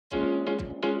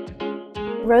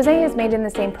Rosé is made in the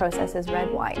same process as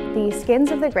red wine. The skins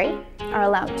of the grape are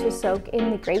allowed to soak in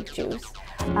the grape juice,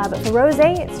 but for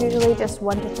rosé, it's usually just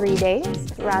 1 to 3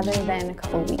 days rather than a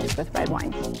couple weeks with red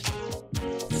wine.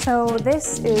 So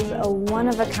this is a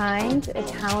one-of-a-kind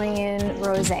Italian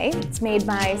rosé. It's made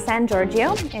by San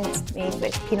Giorgio, and it's made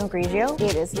with Pinot Grigio.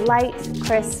 It is light,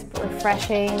 crisp,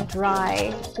 refreshing,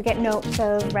 dry. We get notes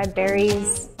of red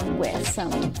berries with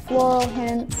some floral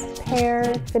hints,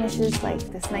 pear, finishes like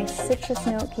this nice citrus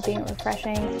note, keeping it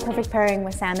refreshing. Perfect pairing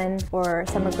with salmon or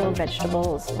summer grilled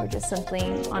vegetables, or just simply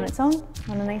on its own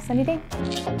on a nice sunny day.